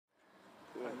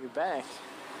You're back.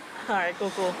 Alright, cool.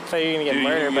 I thought you were gonna get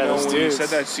murdered by those dudes. When you said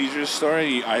that seizure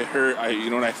story, I you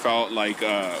know what I felt like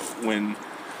when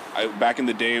back in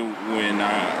the day when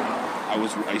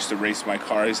I used to race my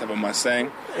car. I used to have a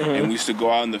Mustang, and we used to go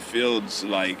out in the fields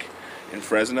like in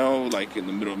Fresno, like in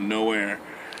the middle of nowhere,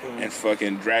 and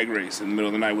fucking drag race in the middle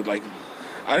of the night with like,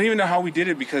 I don't even know how we did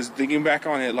it, because thinking back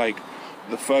on it, like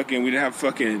we didn't have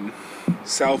fucking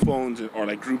cell phones or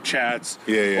like group chats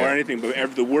or anything,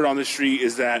 but the word on the street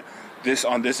is that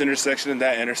on this intersection and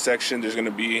that intersection there's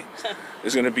gonna be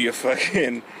a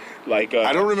fucking like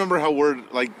I don't remember how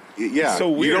so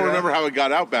weird, you don't remember how it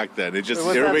got out back then. It just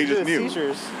everybody just knew.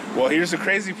 Seizures? Well, here's the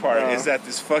crazy part is that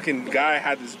this fucking guy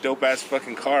had this dope ass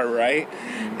fucking car, right?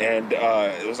 And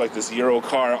it was like this Euro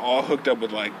car, all hooked up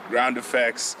with like ground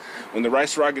effects. When the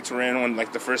Rice Rockets ran, when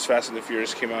like the first Fast and the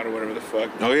Furious came out or whatever the fuck.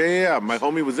 Oh yeah. My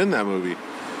homie was in that movie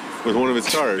with one of his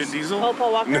cars. Vin Diesel? Oh,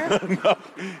 Paul Walker? No.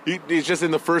 He's just in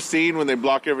the first scene when they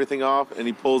block everything off and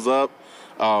he pulls up.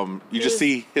 You just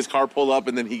see his car pull up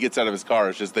and then he gets out of his car.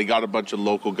 It's just they got a bunch of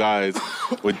local guys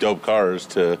with dope cars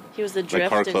to. He was the drift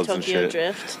car in clubs and Tokyo shit.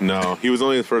 Drift. No, he was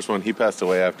only the first one. He passed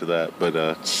away after that, but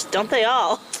Don't they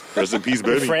all? rest in peace,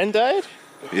 Benny. Your friend died?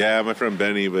 Yeah, my friend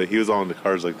Benny, but he was all into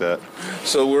cars like that.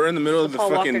 So we're in the middle of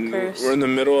We're in the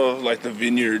middle of like the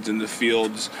vineyards and the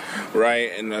fields,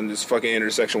 right? And on this fucking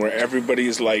intersection where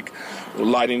everybody's like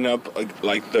lighting up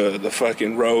like the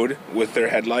fucking road with their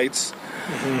headlights.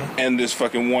 And this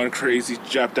fucking one crazy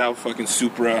japped out fucking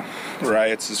Supra,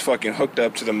 right? It's just fucking hooked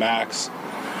up to the max.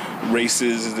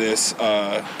 Races this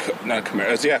not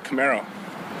Camaro, Camaro.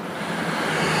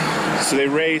 So they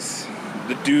race.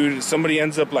 Somebody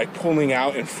ends up like pulling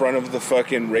out in front of the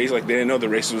fucking race, like they didn't know the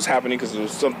race was happening because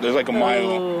there's like a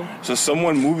mile. So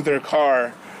someone moved their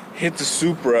car, hit the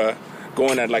Supra,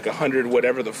 going at like 100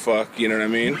 whatever the fuck, you know what I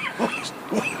mean?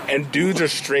 And dudes are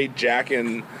straight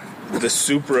jacking the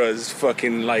Supra's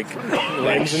fucking like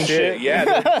shit. Yeah,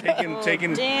 they're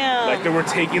taking like they were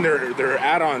taking their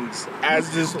add-ons as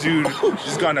this dude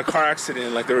just got in a car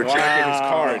accident, like they were jacking his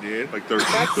car, dude. Like they're so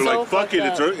like, fuck fucked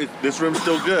it, this rim's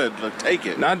still good. Like, take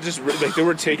it. Not just like they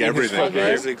were taking everything,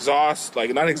 his exhaust,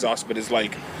 like not exhaust, but it's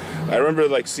like I remember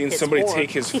like seeing somebody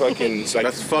take his fucking like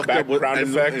That's fucked up. background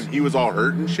effect. And he was all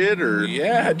hurt and shit, or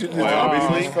Yeah, dude.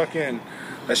 Obviously, fucking.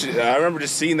 I remember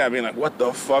just seeing that, being like, "What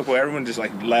the fuck?" Well, everyone just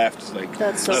like left, like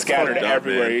That's so scattered fucked up,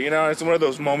 everywhere. man. You know, it's one of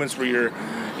those moments where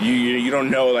you don't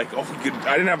know, like, oh,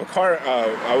 I didn't have a car.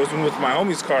 I was with my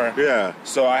homie's car. Yeah.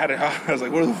 So I was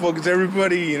like, "Where the fuck is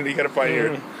everybody?" And you gotta find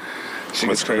your. Shit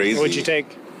gets crazy. What'd you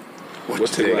take?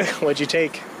 What'd What'd you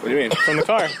take What do you mean? from the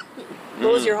car?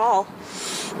 What was your haul?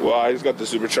 Well, I just got the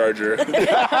supercharger.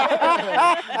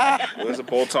 It was a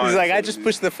bolt-on. He's like, I just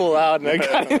pushed the full out and I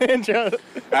got it in.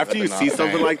 After you see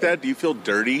something like that, do you feel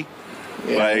dirty?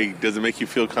 Yeah. Like, does it make you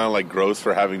feel kind of like gross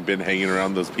for having been hanging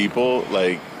around those people?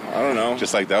 Like, I don't know.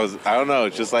 just like that was, I don't know.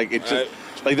 It's just like,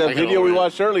 like that video we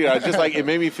watched earlier. I just like, it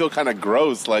made me feel kind of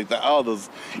gross. Like,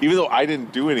 even though I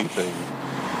didn't do anything.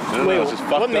 I don't know, it's just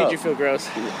fucked what made up. you feel gross?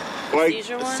 Like,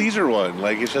 Seizure one? Seizure one.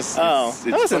 Like, it's just. That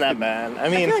wasn't that fucking- bad. I I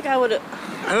mean, feel like I would.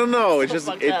 I don't know. It's So just.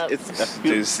 fucked up. It's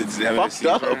having a fucked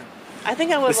up. seizure. I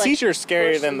think I would. the seizure's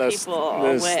scarier than those. People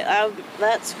away.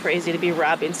 That's crazy to be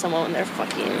robbing someone when they're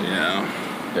fucking. Yeah.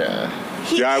 Yeah.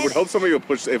 Yeah, I would hope somebody would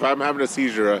push. If I'm having a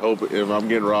seizure, I hope if I'm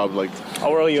getting robbed, like.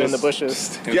 I'll roll you in the Just-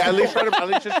 bushes. Yeah, at least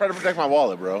just try to protect my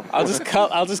wallet, bro. I'll just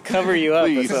cover you up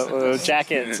with Please.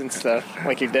 jackets and stuff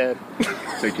like you're dead.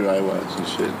 Take your eyewash and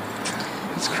shit.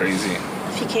 It's crazy.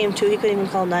 If he came to, he couldn't even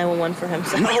call 911 for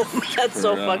himself. That's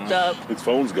so real. fuck up. His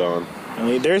phone's gone. I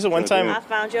mean, there's a one I time.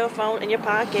 found your phone in your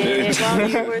pocket while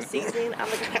you were seizing on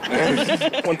the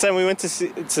ground. One time we went to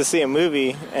see a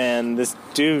movie, and this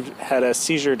dude had a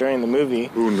seizure during the movie.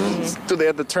 Ooh, no. So they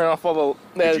had to turn off all the.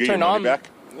 They had Did to you get turn your on. money back?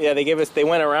 Yeah, they gave us. They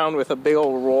went around with a big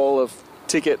old roll of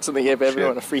tickets, and they gave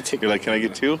everyone a free ticket. You're like, can I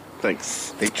get 2?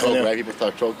 Thanks. They choke, right? People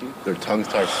start choking. Their tongue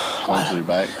starts going to their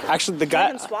back. Actually, the You guy.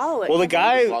 can swallow it. Well, the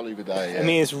guy. Swallow, you could die, yeah. I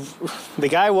mean, the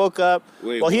guy woke up.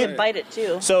 Wait, well, he what? had. bite it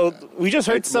too. So we just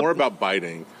heard It's more something. about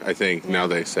biting, I think, now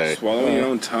they say. Swallowing your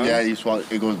own tongue? Yeah, you swallow.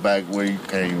 It goes back where you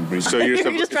can't even breathe. So you're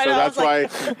You just tried it, I that's was why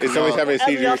like- if somebody's having a As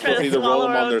we seizure, all you're try supposed to to either roll swallow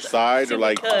them our on their own- side see or if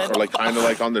we could. kind of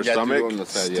like on their Yeah, stomach. do it on the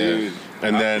side, Dude.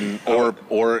 And then,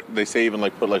 or they say even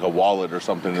like put like a wallet or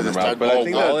something in their mouth. But I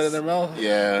think Wallet in that's, their mouth?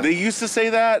 Yeah. they used to say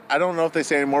that. I don't know if they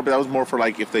say anymore, but that was more for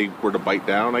like if they were to bite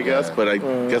down, I guess. Yeah. But I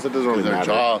guess it doesn't really Their matter.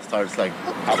 jaw starts like.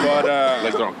 How about,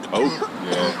 Like they're on coke,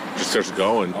 Yeah. just starts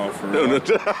going. oh, for real?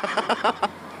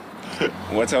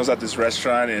 One time I was at this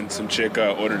restaurant and some chick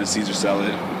ordered a Caesar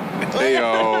salad. Hey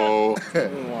yo,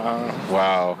 Wow.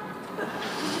 wow.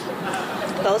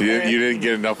 Both You are. didn't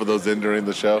get enough of those in during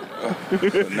the show.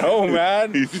 No,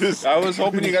 man. You just- I was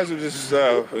hoping you guys would just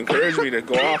encourage me to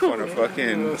go off on a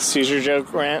fucking Seizure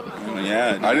joke rant.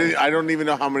 yeah. I don't even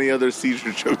know how many other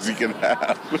seizure jokes you can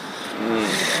have.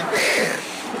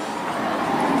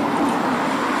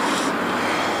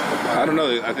 I don't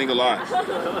know. I think a lot.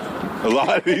 A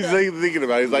lot. He's like thinking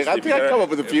about it. He's like, I think I'd come up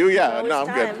with a few. Yeah, Always no, I'm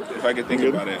time. good. If I could think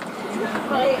about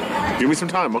it. Give me some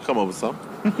time. I'll come up with some.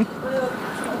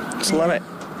 There's a lot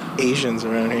of Asians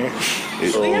around here.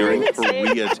 You're in Yeah, same.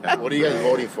 Koreatown. What are you guys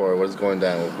voting for? What's going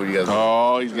down? Who do you guys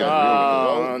Oh, he's got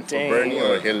Oh, vote? For dang. Bernie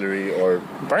or Hillary or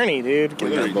Bernie, dude. Get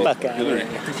Hillary. the fuck out of Hillary.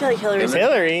 here. I feel like Hillary's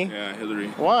Hillary? Yeah, Hillary.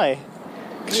 Why?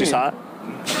 'Cause she's hot.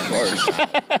 Of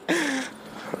course.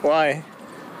 Why?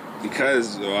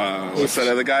 Because what's that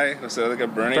other guy? What's that other guy?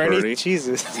 Bernie. Bernie?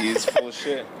 Jesus. He's full of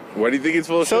shit. What do you think he's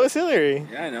full of So shit? is Hillary.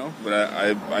 Yeah, I know, but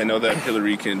I know that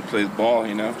Hillary can play ball.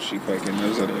 You know, she fucking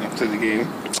knows how to play the game.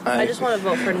 I just want to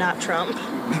vote for not Trump.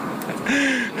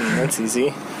 That's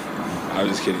easy. I'm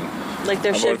just kidding. Like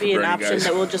there I'm should voting be for an Bernie, option guys.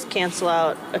 that will just cancel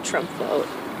out a Trump vote.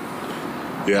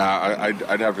 Yeah,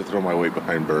 I'd have to throw my weight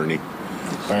behind Bernie.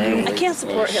 Bernie. I can't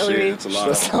support Oh, Hillary. shit, it's a lot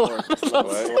of support.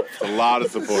 It's a lot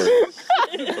of support.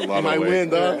 It's a lot of Might weight. win,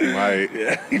 though. Might.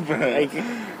 Like,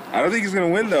 I don't think he's gonna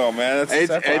win though, man. That's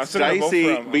It's I'm still gonna vote for dicey,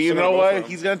 him. but I'm you still know gonna vote what? for him.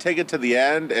 He's gonna take it to the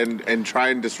end and try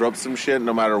and disrupt some shit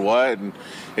no matter what, and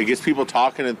it gets people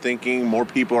talking and thinking. More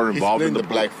people are he's involved in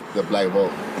splitting the the black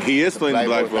vote. He is splitting the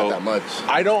black vote's not vote. that much.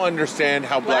 I don't understand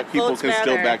how black Black people votes can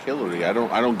still matter. back Hillary. I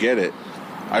don't get it.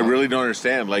 I really don't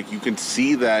understand. Like, you can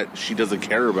see that she doesn't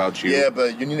care about you. Yeah,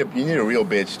 but you need a real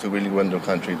bitch to really run the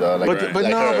country, though. Like, but Right. but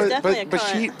like no, her.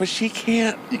 Definitely a but she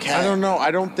can't. You can't. I don't know.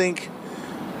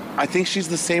 I think she's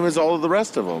the same as all of the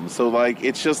rest of them. So like,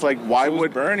 it's just like, why So was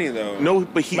would Bernie though? No,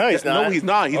 but No, he's not. No, he's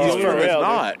not. He's Oh, the only for one that's real,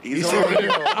 not. He's the only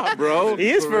one that's not, bro. he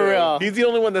is for real. He's the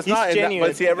only one that's He's not. genuine.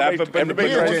 But see, everybody, But everybody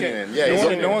he's tries genuine. to. Yeah, he's no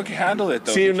genuine. one can handle it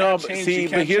though. See, You no, can't change- see, you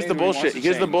but can't here's the change what he bullshit. wants to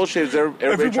Here's the change. bullshit. Is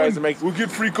everybody tries to make. we'll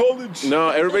get free college. No,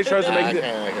 everybody tries to I make. can't do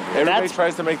Everybody That's-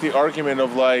 tries to make the argument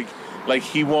of like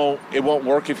he won't. It won't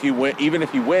work if he win. Even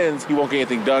if he wins, he won't get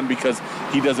anything done because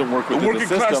he doesn't work within the Working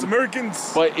class system.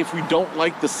 Americans. But if we don't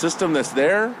like the system that's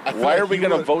there, I feel why like are we he going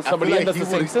to would- vote I feel somebody like in that's he the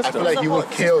same would- system? I feel like he would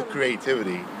It's a kill whole-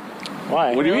 creativity.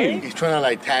 Why? What do you Really? mean? He's trying to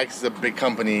like tax the big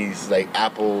companies like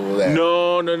Apple. That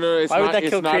No. It's Why would not, that it's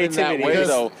kill not in that creativity? way, Because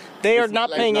though. They are It's not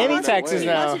like paying not any in that taxes way.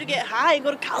 He wants now. you to get high and go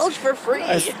to college for free.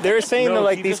 They're saying No, that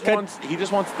like he these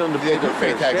just wants them to They pay do their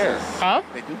pay fair share. taxes. Huh?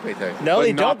 They do pay taxes. No, But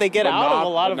they not- don't. They get but out of not- a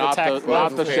lot of but the not tax. the-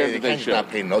 not the They share they that they can't should.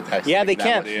 not pay no taxes. Yeah, they That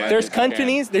can't. much Yeah, money. There's they can.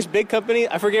 companies, there's big companies.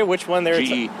 I forget which one. There's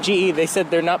GE. GE. They said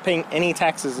they're not paying any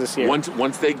taxes this year.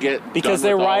 Once they get Because done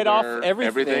they with all write off their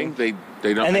everything. they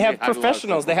don't And they have a lot of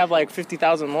professionals. stuff. They have like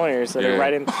 50,000 lawyers that Yeah. are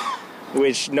writing,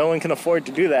 which no one can afford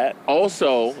to do that.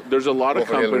 Also, there's a lot of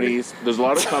Vote for Hillary. companies. There's a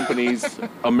lot of companies,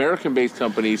 American-based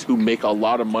companies, who make a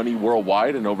lot of money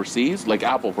worldwide and overseas. Like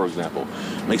Apple, for example,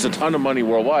 makes a ton of money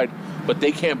worldwide, but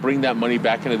they can't bring that money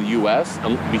back into the U.S.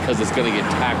 Because it's going to get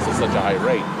taxed at such a high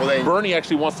rate. Well, then- Bernie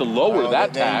actually wants to lower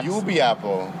that then tax. You be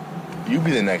Apple. You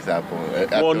be the next Apple.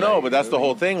 Well, no, but that's the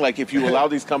whole thing. Like, if you allow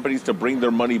these companies to bring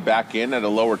their money back in at a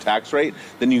lower tax rate,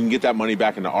 then you can get that money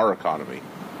back into our economy.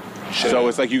 So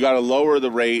it's like you got to lower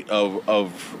the rate of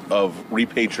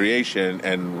repatriation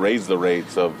and raise the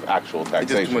rates of actual It's just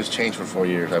too taxation. much change for 4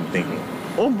 years. I'm thinking.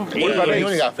 Oh, but what about You eight?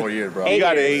 only got 4 years, bro. You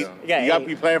got years. eight. You got You got to eight.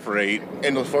 be planned for 8.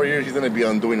 In those 4 years, he's gonna be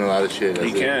undoing a lot of shit. He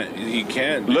That's it. can't. He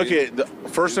can't. Look at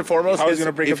first and foremost. How he's his-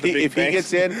 gonna break if up the he big if he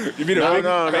banks? gets in, You mean a no, big-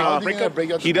 no, big- no. How's he gonna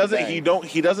break up He the big doesn't. banks?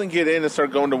 He doesn't get in and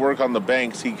start going to work on the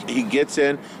banks. He gets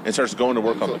in and starts going to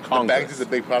work on the The Congress. banks is a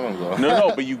big problem, though.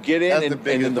 No, but you get in, That's and, the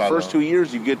biggest and in the problem. first 2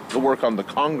 years, you get to work on the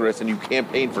Congress, and you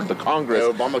campaign for the Congress.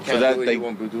 Yeah, Obama so can't that do it. they, He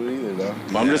won't do it either,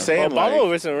 though. I'm just saying, Obama like,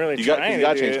 wasn't really you got trying to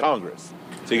to do change it. Congress,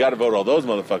 so you got to vote all those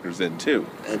motherfuckers in too.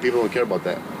 And people don't care about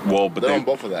that. Well, but They don't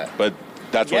vote for that. But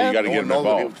that's why Yeah. you got to No get one them knows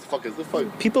what involved. people- fuck is the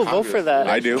fuck People vote for that.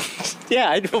 I do. Yeah,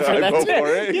 I vote for I that vote too. for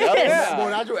it. Yes. More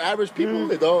natural average people,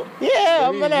 they don't. Yeah,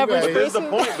 I'm Maybe an you average guys- But this is the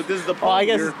person. point. But this is the point. Well, I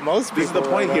guess You're- most This is the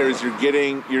people point are here. not.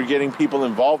 Is you're getting people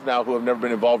involved now who have never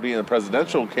been involved in a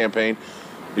presidential campaign.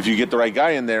 If you get the right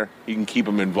guy in there, you can keep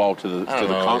them involved to the I don't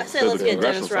know. I say let's get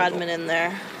Dennis Rodman in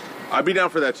there. I'd be down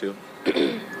for that too.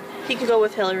 He can go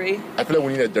with Hillary. I feel like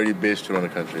we need a dirty bitch to run the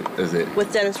country. That's it.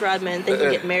 With Dennis Rodman, they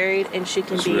can get married, and she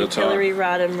can That's be real talk. Hillary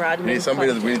Rodham. We need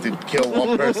somebody that we need to kill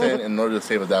one person in order to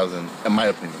save 1,000. In my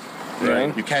opinion,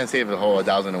 Right. you can't save a whole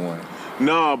 1,001.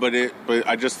 No, but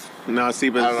I just see, I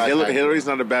but don't like that. Hillary's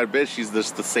not a bad bitch. She's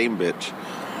just the same bitch.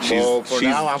 Well, for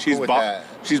now, I'm she's cool with bought, that.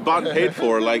 She's bought and paid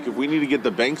for. Like, if we need to get the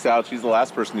banks out, she's the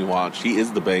last person you want. She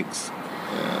is the banks.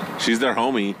 She's their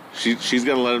homie. She's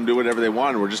gonna let them do whatever they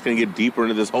want. And we're just gonna get deeper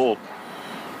into this hole.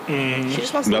 She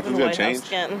just wants to live in Nothing's the gonna White change. House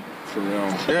again. For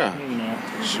real.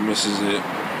 Yeah. She misses it.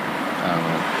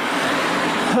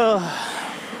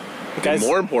 Guys,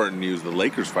 More important news: the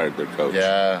Lakers fired their coach.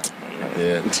 Yeah.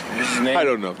 Yeah. What's his name? I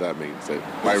don't know if that means it.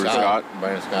 Byron Scott.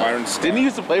 Byron Scott. Byron Scott. Didn't he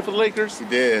used to play for the Lakers? He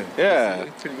did. Yeah.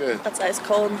 He's pretty good. That's ice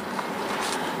cold.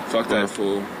 Fuck that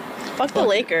fool. Fuck the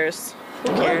Lakers. Who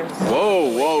cares? Whoa.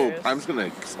 Lakers. Prime's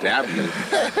gonna stab you.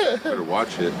 Better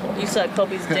watch it. You suck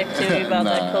Kobe's dick too about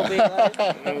that Kobe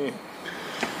life.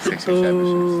 6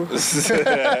 championships.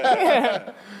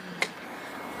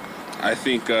 I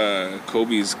think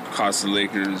Kobe's cost the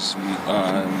Lakers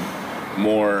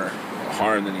more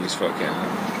harm than he's fucking.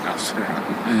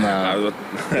 Nah.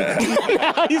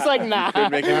 He's like, nah.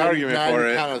 Could make an argument for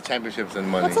it. Kind of championships and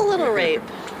money. What's a little rape?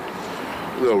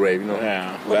 Little rape, you know.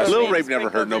 Yeah. Little rape Rape never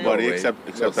hurt nobody Little except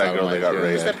Rape. that girl that got Yeah.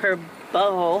 raped. Except her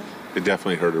butthole. It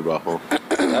definitely hurt her butthole.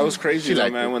 That was crazy, She though,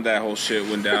 liked man, it. when that whole shit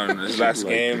went down. His last liked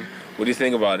game. What do you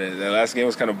think about it? That last game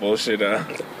was kind of bullshit.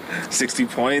 60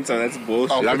 points, that's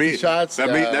bullshit. Oh, That 50 means shots,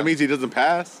 that means he doesn't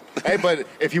pass. Hey, but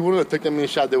if he wouldn't have took that many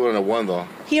shots, they wouldn't have won, though.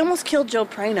 He almost killed Joe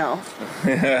Prano.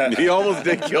 He almost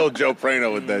did kill Joe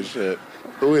Prano with that shit.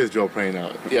 Who is Joe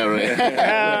Prano? Yeah,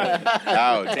 right.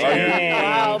 Ouch.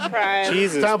 Wow, Prime.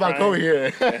 Jesus. Talk about Kobe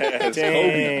here.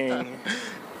 Dang.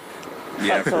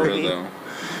 Yeah, Fuck for real, Kobe. though.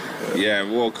 Yeah,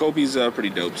 well, Kobe's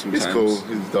pretty dope sometimes. He's cool.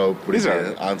 He's dope. He's Pretty alright.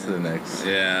 good. On to the next.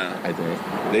 Yeah. I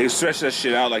think. They stretched that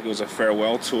shit out like it was a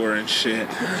farewell tour and shit.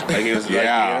 Like it was like,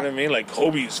 Yeah. you know what I mean? Like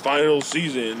Kobe's final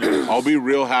season. I'll be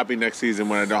real happy next season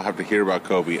when I don't have to hear about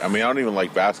Kobe. I mean, I don't even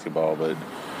like basketball, but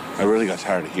I really got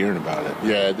tired of hearing about it.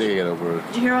 Yeah, they get over it.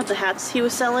 Did you hear about the hats he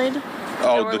was selling?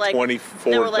 Oh, were the like-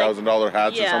 $24,000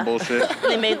 hats or yeah. some bullshit.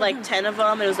 They made like 10 of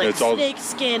them. It was like It's all- snake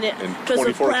skin. It and was a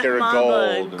 24 black karat mamba gold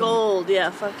and and- gold. Yeah,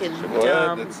 fucking What?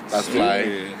 dumb. That's fly. I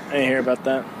didn't hear about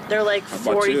that. They're like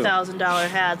bought two. $40,000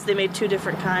 hats. They made 2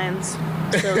 different kinds.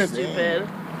 So stupid.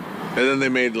 And then they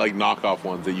made like knockoff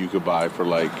ones that you could buy for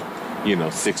like,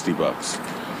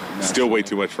 $60. Still way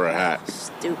too much for a hat.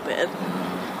 Stupid.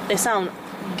 They sound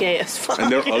gay as fuck.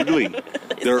 And they're ugly.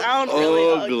 They're sound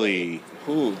really ugly.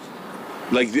 Who?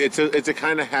 Like it's a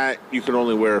kind of hat you can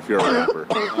only wear if you're a rapper.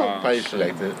 Probably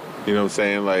select it. You know what I'm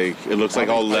saying? Like it looks like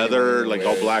all leather, like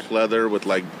all black leather with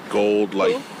like gold.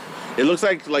 Like it looks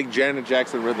like Janet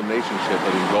Jackson Rhythm Nation shit,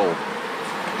 but in gold.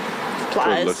 That's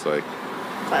what it looks Plies. like.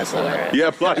 Plies will wear it.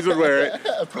 Yeah, Plies would wear it.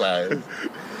 Plies.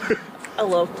 I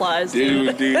love Plies,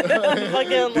 dude. Dude. I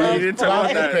fucking love you didn't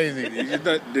talk about Plies. that.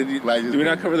 Crazy. Did we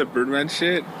not cover the Birdman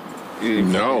shit?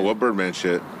 No, what Birdman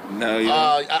shit? No, you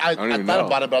I don't even thought know.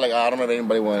 about it, but like I don't know if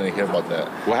anybody wanted to hear about that.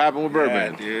 What happened with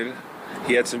Birdman? Yeah, dude.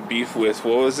 He had some beef with,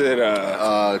 what was it?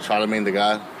 Charlemagne the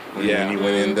God. Yeah. He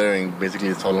went in there and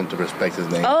basically told him to respect his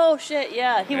name. Oh, shit,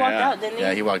 yeah. He walked Yeah. out, didn't he?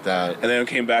 Yeah, he walked out. And then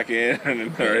came back in.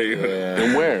 And Yeah.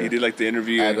 And where? He did like the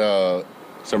interview. At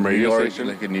Some New radio York, station?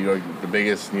 like in New York, the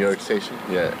biggest New York station.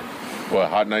 Yeah. What,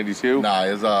 Hot 92? Nah,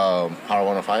 it's Power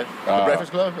 105. The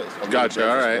Breakfast Club. Gotcha,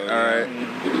 all right.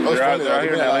 It was They're out- funny. they're out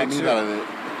here in I LA made a too. meme out of it.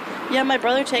 Yeah, my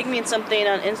brother tagged me in something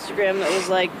on Instagram that was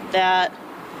like that,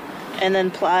 and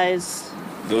then Plies.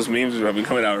 Those memes have been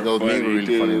coming out. Those memes were really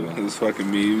dude. funny, though. Those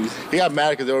fucking memes. He got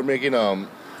mad because they were making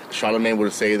Charlemagne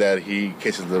would say that he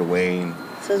kisses Lil Wayne.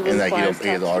 Says And that he Plies don't pay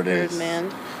his talks to artists. Birdman.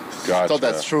 Gotcha. I thought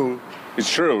that's true. It's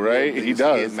true, right? He He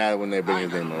does. gets mad when they bring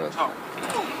his name up.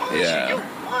 Yeah.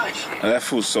 And that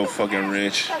fool's so fucking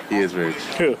rich. He is rich.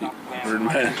 Who?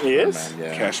 Birdman. He is? Man,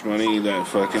 yeah. Cash Money, that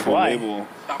fucking whole Why? label.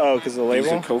 Oh, because the He's a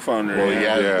label? co-founder. Well, he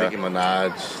has Yeah. Nicki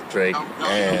Minaj, Drake,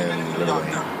 and Lil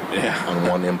Wayne Yeah. on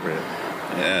one imprint.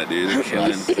 Yeah, dude. They're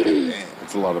killing.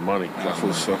 It's a lot of money. That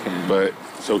fool's fucking. But,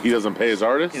 so he doesn't pay his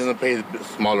artists? He doesn't pay his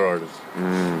smaller artists.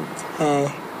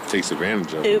 Takes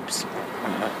advantage of it. Oops.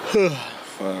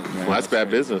 Fuck, man. Well, that's bad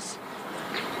business.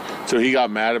 So he got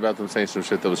mad about them saying some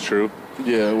shit that was true?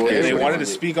 Yeah, well, And they wanted to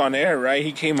speak on air, right?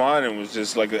 He came on and was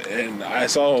just like, and I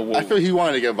saw. I feel he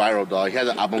wanted to get viral, dog. He has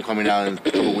an album coming out in a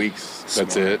couple weeks.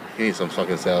 That's it. He needs some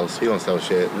fucking sales. He don't sell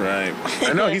shit. Right.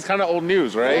 I know, he's kind of old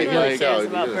news, right? He really Like, cares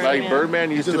about like Birdman. Birdman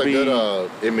He's used just to a be...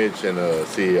 good image and a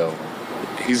CEO.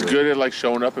 he's good at like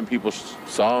showing up in people's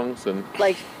songs and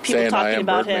Like people saying, "I talking am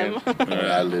about Birdman." him.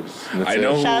 Ad libs. I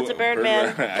know. Shout out who- to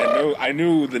Birdman. I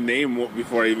knew the name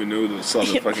before I even knew the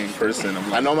fucking person. I'm I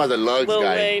like, know him as a Lugs Lil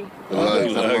guy. Wayne. The Lugs.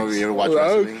 I don't know if Lugs. you ever watch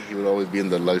Lugs. wrestling. He would always be in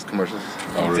the Lugs commercials.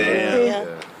 oh, really? damn.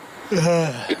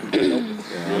 Yeah.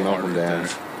 Yeah, I know from that.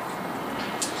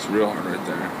 It's real hard right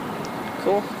there.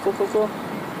 Cool.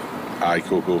 All right,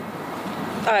 cool.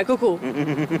 All right, cool.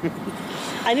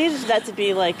 I needed that to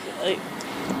be like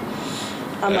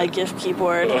on my gift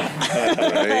keyboard.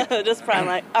 Right? Just Prime,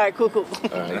 like, all right, cool. All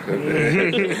right,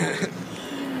 good.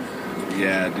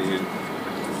 Yeah,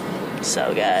 dude.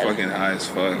 So good. Fucking high as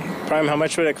fuck. Prime, how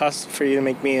much would it cost for you to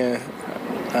make me a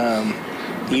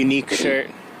unique shirt?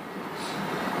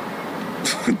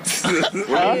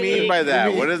 What do you mean by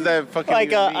that? What does that fucking Like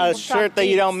mean? a shirt that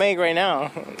you don't make right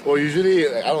now. Well, usually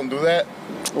I don't do that.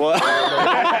 Well,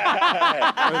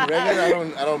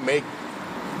 I don't make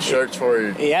shirts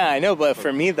for. yeah, I know, but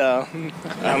for me though,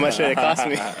 how much would it cost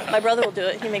me? My brother will do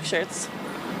it. He makes shirts.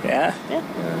 Yeah? Yeah.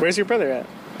 Where's your brother at?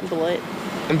 In Beloit.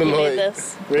 In He made Beloit.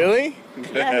 this. Really?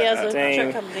 Yeah, he has a Dang.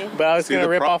 shirt company. But I was See, gonna the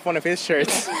rip pro- off one of his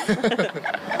shirts.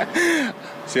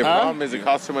 See, the problem is it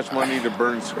costs so much money to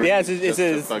burn screens. Yeah, is it just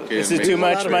to fucking is it make too It's a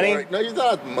much lot of money? work. No, it's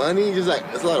not money. It's just like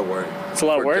it's a lot of work. It's a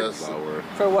lot of For work. just- a lot of work.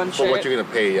 For one For shirt. what you're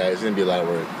gonna pay, yeah, it's gonna be a lot of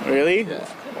work. Really? Yeah.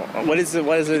 What is it?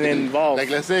 What does it involve? Like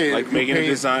let's say Like you making a pay-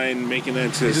 design, making it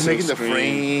into You're just silk making the screen.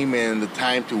 frame and the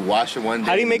time to wash it one day.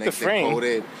 How do you and make the next day frame? coat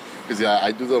it. Because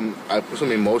I do them. I put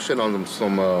some emulsion on them,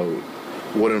 some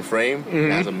wooden frame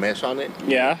that has a mesh on it,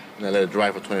 Yeah. and I let it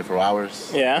dry for 24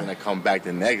 hours. Yeah. And I come back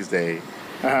the next day,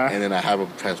 Uh-huh. and then I have a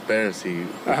transparency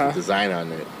with the design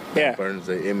on it. Yeah. That burns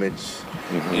the image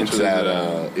Into into that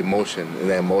the- emotion, and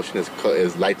that emotion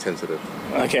is light sensitive.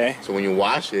 Okay. So when you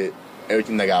wash it,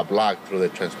 everything that got blocked through the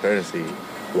transparency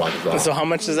washes off. So how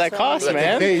much does that cost, Like,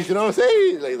 man? hey, you know what I'm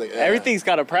saying? Everything's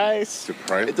got a price. It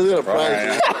doesn't have a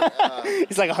price.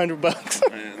 It's like $100.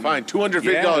 Fine, $250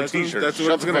 Yeah, that's t-shirt. That's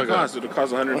what it's gonna cost. It'll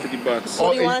cost $150.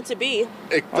 What do you it- want it to be?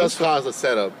 It does cost a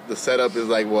setup. The setup is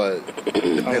like what?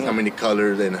 Depends how many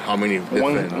colors and how many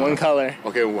different. one color.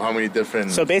 Okay, well, how many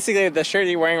different? So basically, the shirt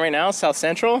you're wearing right now, South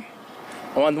Central.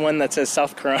 I want the one that says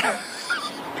South Corona.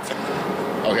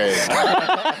 okay.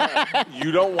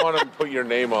 You don't want to put your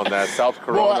name on that. South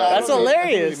Corona. Well, That's it doesn't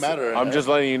hilarious. really matter. I'm just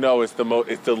letting you know it's the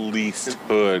least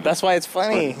hood. That's why it's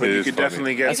funny. But It you is could funny.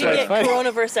 definitely You get can right. get Funny.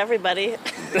 Coronaverse everybody.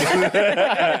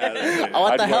 I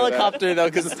want I'd the wear helicopter though,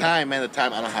 the because time, man. The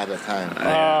time. I don't have that time. When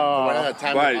I oh, have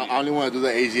time, Why? I only want to do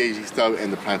the ADHD stuff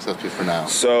and the prime stuff just for now.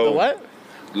 So the what?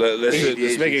 Let's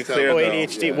ADHD make it stuff. clear Oh, though.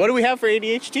 ADHD. yeah. What do we have for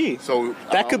ADHD? So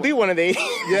That could be one of the.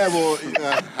 Yeah, well,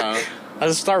 I'll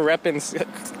just start repping You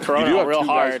Corona do have real two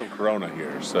hard. guys from Corona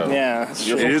here, so Yeah, that's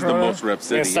It true. is the most rep I'm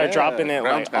city. gonna start dropping it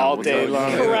like Crown all Town. day What's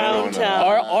long. up? Crown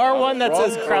Town. Or one that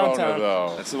says Crown Corona, Town.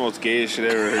 though. That's the most gayest shit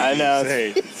I ever heard. I you know. say.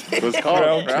 It was called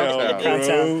Crown Town. Crown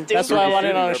Town. That's why I want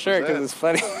it on a shirt because it's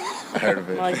funny. I heard of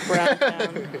it. Like Brown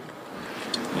Town.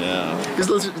 Yeah. It's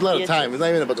a lot of time. It's not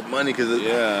even about the money because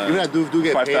Yeah. even I do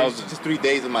get paid 5,000. just 3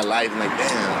 days of my life. And like,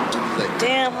 damn. It's like,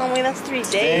 Damn, homie, that's 3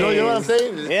 days. you know what I'm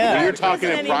saying? Yeah. When you're talking in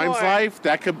Doesn't Prime's anymore. life,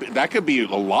 that could be a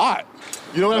lot.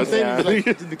 You know what I'm saying? Yeah. It's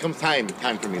like, it becomes time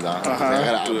for me, dog. I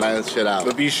gotta balance shit out.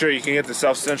 But be sure you can get the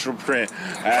South Central print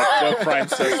at the Prime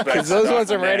Suspects. Because those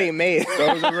ones are already made.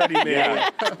 Those are already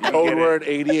made. Code word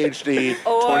ADHD,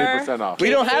 Or- 20% off. We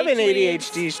don't have an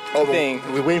ADHD ADHD thing.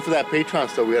 We're waiting for that Patreon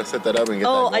stuff. We gotta set that up and get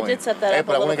Oh, that I going. did set that Hey, up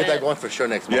but a I want to little get that bit. going for sure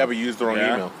next month. Yeah, but you used the wrong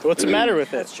Yeah. email. What's the matter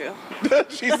with That's it? true.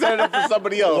 She set it up for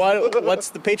somebody else. What's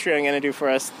the Patreon gonna do for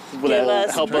us? Will Give that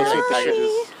us help us with the money.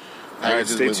 shirts? All right,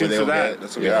 stay tuned for that.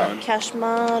 That's what we're Yeah. doing. Cash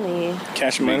money.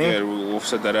 Cash Be money, good. We'll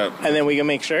set that up. and then we can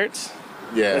make shirts.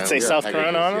 Yeah. Let's say yeah, South packages,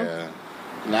 Corona on 'em? Yeah.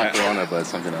 Not Corona, but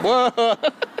something else. Whoa!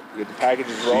 Get the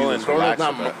packages rolling. Corona's Relax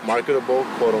not with that. marketable,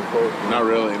 quote unquote. Not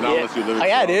really. Not unless you live in Oh,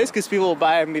 yeah, it Toronto. is because people will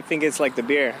buy it and think it's like the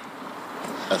beer.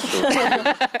 That's true.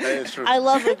 That is true. I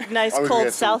love a nice Or we cold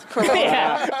get South Corona.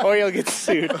 Yeah, or you'll get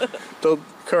sued.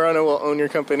 Corona will own your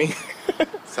company.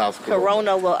 South Corona.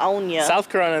 Corona will own you. South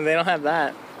Corona, they don't have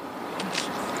that.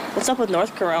 What's up with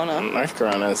North Corona? North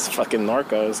Corona is fucking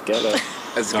narcos. Get it?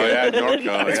 That's Oh good. yeah,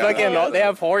 Norco. It's yeah. fucking. They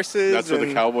have horses. That's where the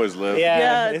and- Cowboys live.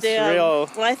 Yeah, it's damn. real.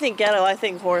 When I think ghetto, I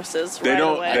think horses. They right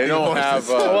don't. Away. They don't have.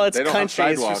 Well, it's they don't have country.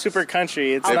 It's sidewalks. super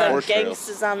country. It's All They have them horse trails.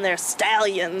 gangsters on their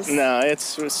stallions. no, it's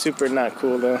super not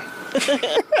cool though.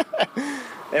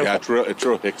 Yeah, it's real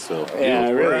Hicksville. Yeah,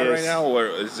 it Where we're really at is. right now, where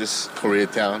is this?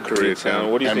 Koreatown.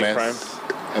 Koreatown. What do you think, Prime?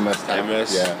 MS Town.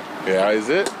 MS? Yeah. Yeah, is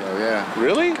it? Yeah.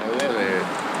 Really?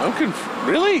 Yeah. I'm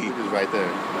really? It is right there.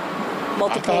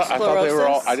 Multiple I thought they were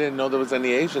all. sclerosis. I didn't know there was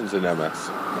any Asians in MS.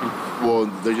 Well,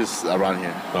 they're just around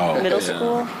here. Oh, Middle Yeah.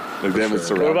 school. like them it's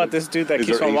What about this dude that Is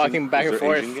keeps there on Asian- walking back is and there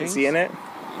forth? Asian Is he in it?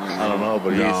 I don't know,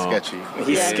 but No. he's sketchy.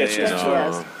 He's Yeah, sketchy. yeah,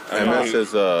 yeah. I MS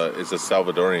know. is a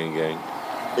Salvadorian gang.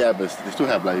 Yeah, but they still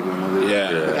have black people. They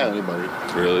Yeah. don't have anybody.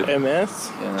 Really? MS.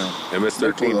 Yeah.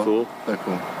 MS-13 They're fool. They're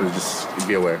cool. But just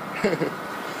be aware.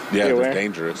 Yeah, You're it's aware?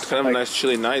 dangerous. It's kind of a nice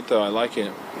chilly night though. I like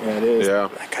it. Yeah, it is. Yeah.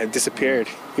 That guy disappeared.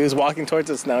 He was walking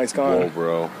towards us. Now he's Whoa, gone.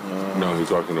 bro. No,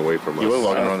 he's walking away from us. You were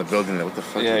walking around the building. Like, what the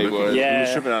fuck? Yeah, you he looking was. at? Yeah. He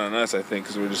was tripping out on us, I think,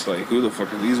 because we were just like, who the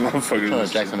fuck are these motherfuckers? Trying to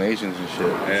attract some Asians and shit.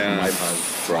 Yeah. Some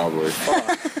iPods. Probably.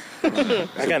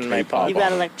 I got an iPod. You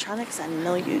got electronics? I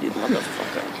know you do,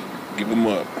 motherfucker. Give them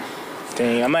up.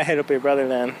 Dang, I might hit up your brother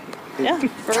then. Yeah,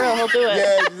 for real, he'll do it.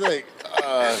 Yeah, he's like,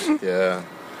 yeah.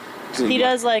 He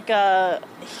does like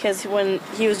because when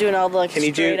he was doing all the like Can he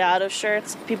do- straight out of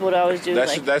shirts, people would always do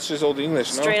That's like that's just old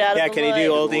English, no? straight out Yeah, of the can he do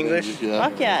wood. old English? Yeah.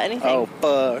 Fuck yeah, anything. Oh,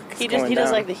 fuck. he It's just going he does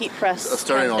down. like the heat press. A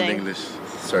certain kind of old thing. English.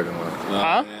 Certain one.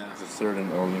 Huh? Yeah. It's a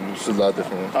certain old English. It's a lot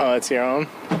different one. Oh, it's your own?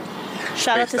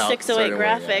 Shout out to Spaced out 608 certain way,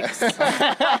 Graphics.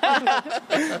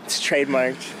 It's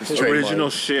trademarked. It's Original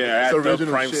shit at It's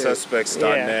original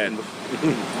theprimesuspects.net.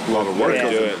 A lot of work Yeah.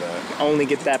 goes Do into it. that. Only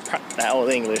get that old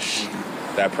English.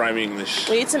 That prime English.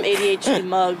 We need some ADHD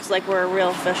mugs, like we're a real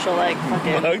official like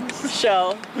fucking Mugs?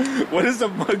 show. What is the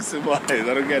mug symbolize? I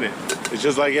don't get it. It's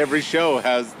just like every show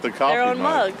has the coffee Their own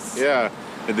mug. mugs. Yeah,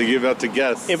 and they give out to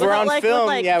guests. If Was we're that on like with, film,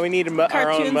 like, yeah, we need our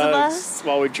cartoons own of mugs us?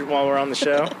 while we're on the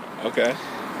show. Okay.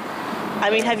 I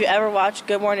mean, have you ever watched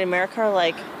Good Morning America?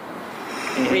 Like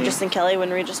Regis and Kelly when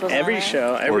Regis was on Every there?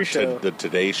 show, every show. The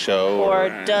Today Show. Or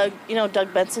Doug,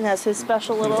 Doug Benson has his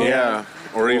special little. Yeah,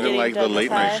 or even Getting like the Doug late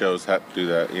night Mackay. shows have to do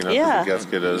that. You know, 'cause Yeah. the guests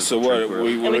get a So what? drink or- And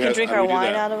we can have- drink how our do we do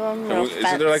wine that? out of them. And Real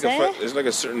isn't there like fancy. is there like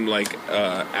a certain like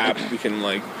app we can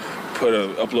like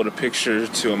upload a picture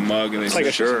to a mug and they It's like send a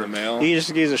it shirt. in the mail? You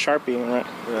just use a Sharpie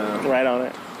and write on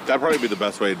it. That'd probably be the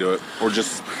best way to do it. Or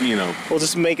just, We'll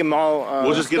just make them all.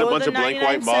 we'll just get Go a to bunch the of blank 99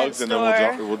 white mugs cent and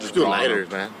then store. we'll just Do draw lighters,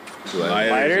 them. man.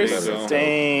 lighters. There you go.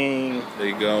 Dang, There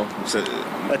you go. So,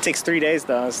 that takes 3 days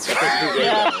though. It's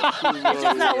Yeah, it's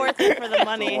just not worth it for the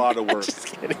money. A lot of work. just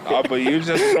kidding. but you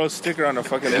just throw a sticker on a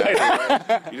fucking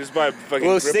lighter. You just buy a fucking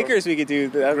Well, grip stickers we could do.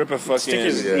 That. Grip a fucking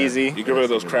Stickers is yeah. easy. You grip with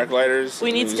those crack lighters.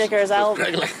 We need and you stickers. I'll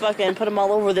fucking put them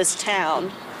all over this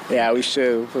town. Yeah, we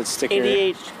should put sticker.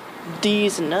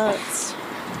 ADHD's nuts.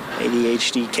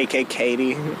 ADHD,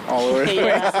 KKKD, all over.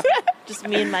 Yeah, just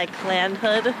me and my clan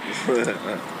hood.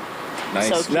 Nice.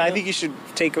 So cute. No, I think you should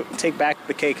take back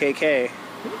the KKK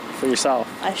for yourself.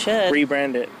 I should.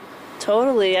 Rebrand it.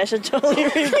 Totally. I should totally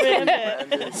rebrand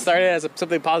it. Start it as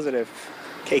something positive.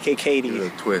 Give KKKD.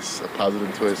 it a twist, a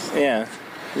positive twist. Yeah.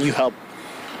 You help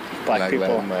black Black people.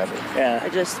 Lives Matter.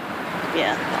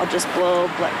 Yeah. I'll just blow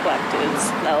black dudes.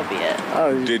 That'll be it.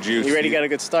 Oh, Did you already see- got a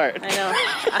good start. I know.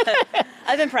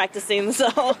 I've been practicing, so.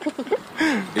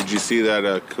 Did you see that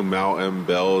Kumail M.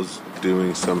 Bell's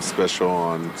doing some special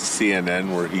on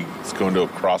CNN where he's going to a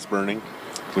cross burning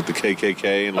with the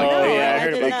KKK and like Oh, No, yeah, I I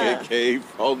heard did about not. KKK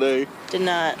all day? Did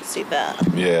not see that.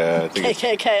 Yeah, I think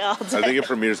KKK all day. I think it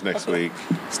premieres next week.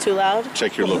 It's too loud.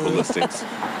 Check your local listings.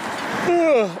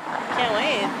 Can't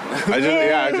wait.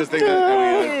 I just think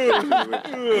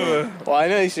that. Well, I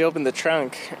know you should open the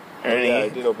trunk, Ernie. Yeah, I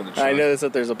did open the trunk. I noticed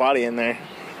that there's a body in there.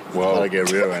 Well, Gotta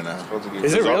get real right now.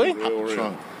 Is it really? Real, real.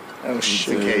 Trunk. Oh, Just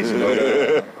in shit. case, you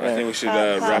know. I think we should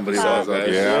wrap this Somebody up, was up,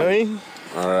 guys. yeah. Really?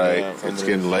 all right, Yeah, it's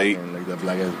getting late. Like that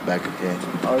black ass back again.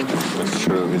 That's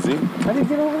true. Is he? How did he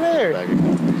get over there? Back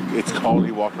again. It's called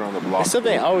he walked around the block. There's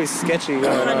something always sketchy going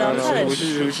I know, on. I'm trying We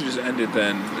to- should just end it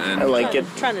then. And Like get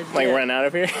trying to like dip. run out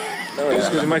of here.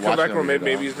 because he might come Watch back, him or get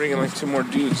maybe down. he's bringing like 2 more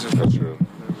dudes. That's true.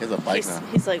 He has a bike now.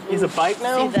 He's like, He's a bike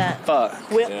now. See that Fuck. Yeah,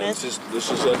 equipment. let's just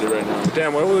end it right now.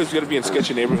 Damn, why always gotta be in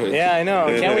sketchy neighborhoods? Yeah, I know.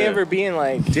 Can't we ever be in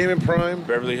like Damn it, Prime.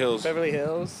 Beverly Hills. Beverly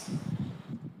Hills?